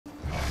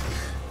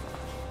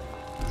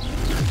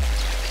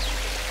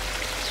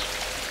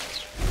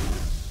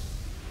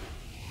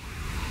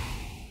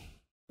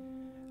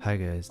Hi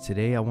guys,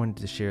 today I wanted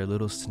to share a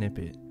little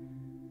snippet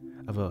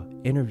of an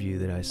interview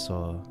that I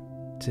saw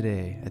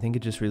today. I think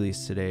it just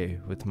released today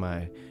with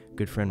my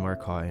good friend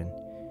Mark Houghton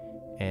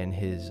and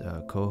his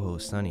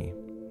co-host Sunny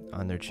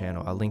on their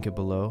channel. I'll link it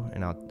below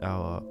and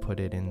I'll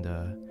put it in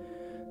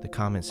the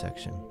comment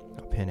section.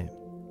 I'll pin it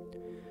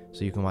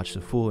so you can watch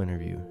the full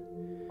interview.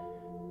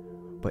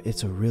 But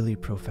it's a really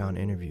profound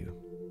interview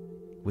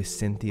with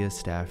Cynthia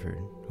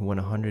Stafford, who won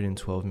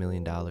 $112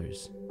 million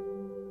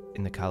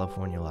in the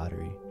California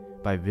lottery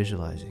by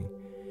visualizing.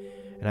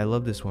 And I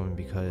love this woman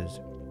because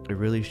it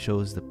really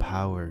shows the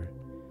power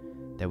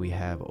that we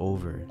have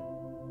over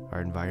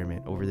our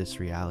environment, over this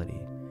reality,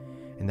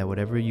 and that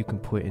whatever you can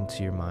put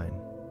into your mind,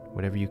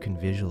 whatever you can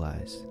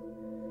visualize,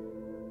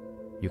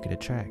 you can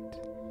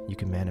attract, you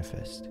can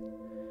manifest.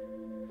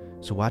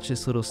 So watch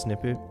this little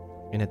snippet,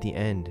 and at the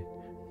end,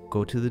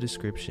 go to the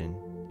description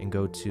and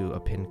go to a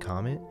pinned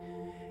comment,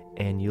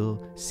 and you'll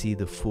see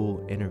the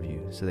full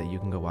interview so that you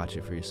can go watch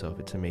it for yourself.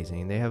 It's amazing.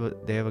 And they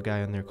have a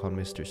guy on there called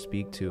Mr.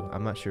 Speak too.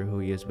 I'm not sure who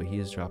he is, but he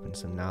is dropping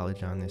some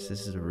knowledge on this.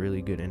 This is a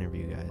really good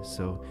interview, guys.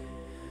 So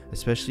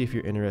especially if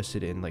you're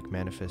interested in like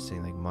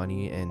manifesting like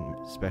money, and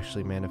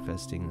especially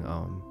manifesting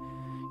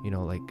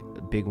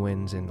like big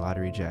wins and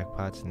lottery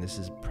jackpots, and this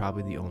is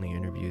probably the only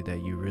interview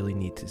that you really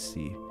need to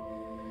see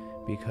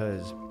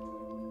because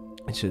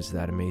it's just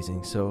that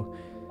amazing. So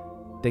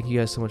thank you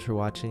guys so much for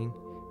watching.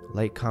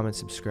 Like, comment,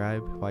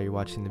 subscribe while you're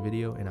watching the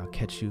video, and I'll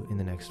catch you in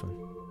the next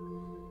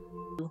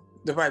one.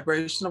 The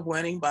vibration of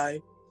winning by,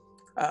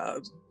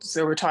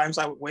 there were times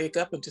I would wake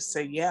up and just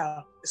say, yeah,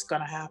 it's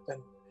going to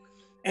happen.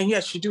 And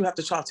yes, you do have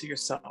to talk to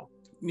yourself.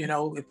 You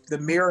know, if the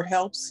mirror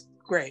helps,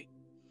 great.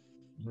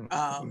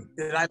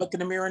 Did I look in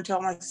the mirror and tell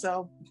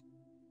myself,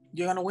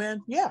 you're going to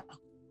win? Yeah.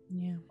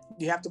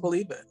 You have to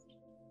believe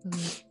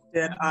it.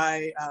 Then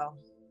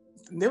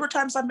there were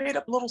times I made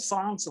up little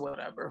songs or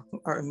whatever,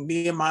 or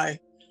me and my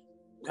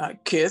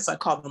kids, I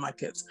call them my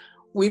kids,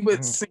 we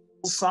would sing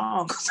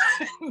songs.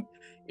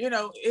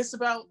 It's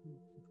about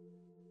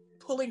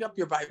pulling up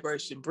your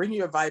vibration, bringing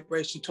your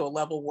vibration to a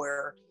level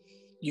where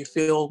you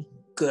feel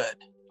good.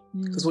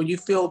 Because when you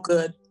feel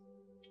good,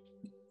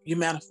 you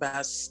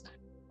manifest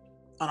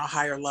on a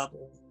higher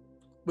level.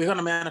 We're going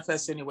to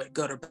manifest anyway,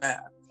 good or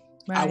bad.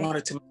 Right. I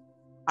wanted to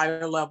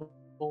higher level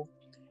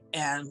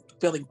and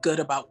feeling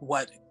good about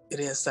what it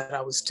is that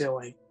I was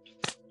doing.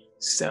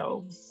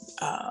 So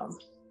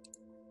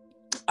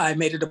I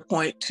made it a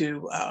point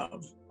to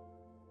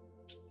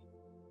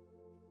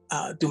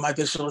do my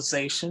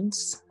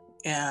visualizations,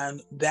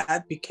 and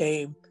that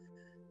became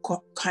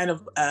kind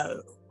of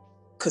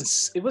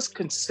it was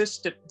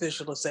consistent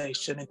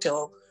visualization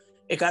until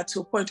it got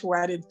to a point where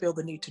I didn't feel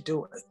the need to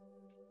do it.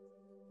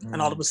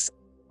 And all of a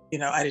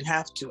sudden, I didn't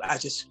have to. I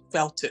just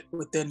felt it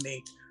within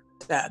me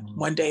that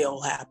one day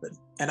it'll happen,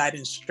 and I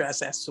didn't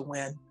stress as to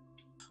when.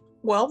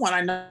 Well, when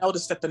I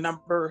noticed that the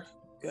number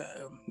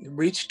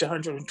reached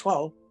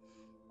 112,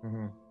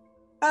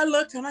 I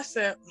looked and I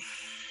said,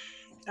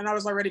 and I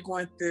was already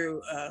going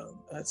through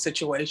a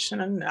situation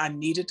and I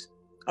needed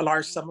a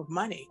large sum of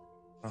money.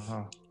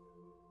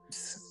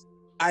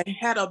 I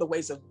had other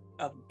ways of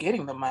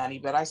getting the money,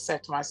 but I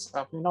said to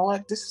myself, you know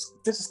what, this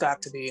has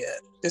got to be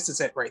it. This is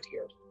it right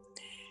here.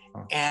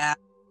 And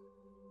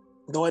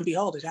lo and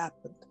behold, it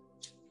happened.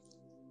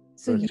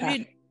 So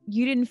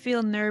you didn't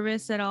feel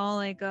nervous at all?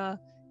 Like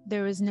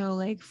there was no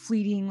like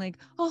fleeting, like,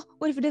 oh,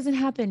 what if it doesn't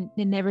happen?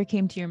 It never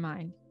came to your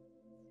mind?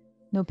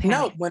 No panic?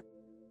 No, when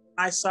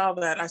I saw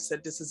that, I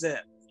said, this is it.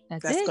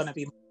 That's going to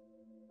be.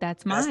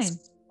 That's mine.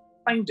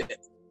 Claimed it.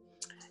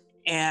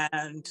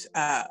 And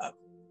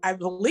I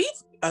believe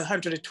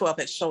 112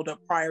 had showed up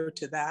prior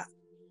to that.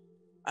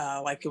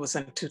 Like it was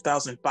in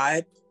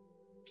 2005,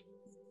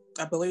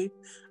 I believe.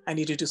 I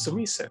need to do some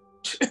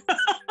research.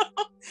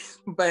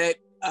 But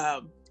I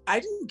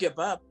didn't give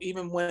up.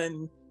 Even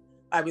when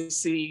I would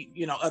see,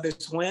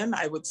 others win,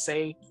 I would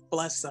say,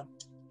 bless them.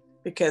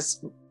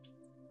 Because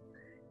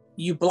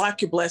you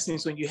block your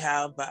blessings when you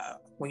have,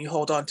 when you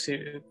hold on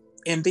to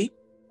envy,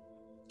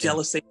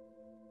 jealousy,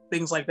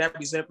 things like that,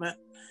 resentment.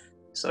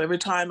 So every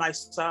time I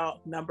saw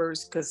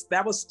numbers, because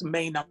that was the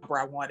main number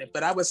I wanted,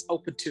 but I was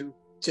open to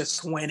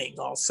just winning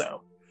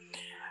also.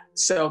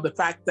 So the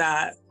fact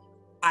that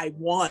I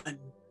won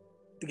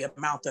the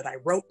amount that I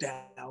wrote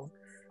down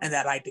and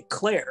that I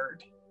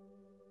declared,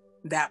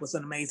 that was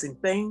an amazing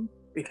thing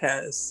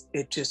because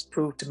it just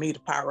proved to me the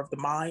power of the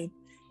mind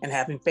and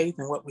having faith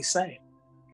in what we say.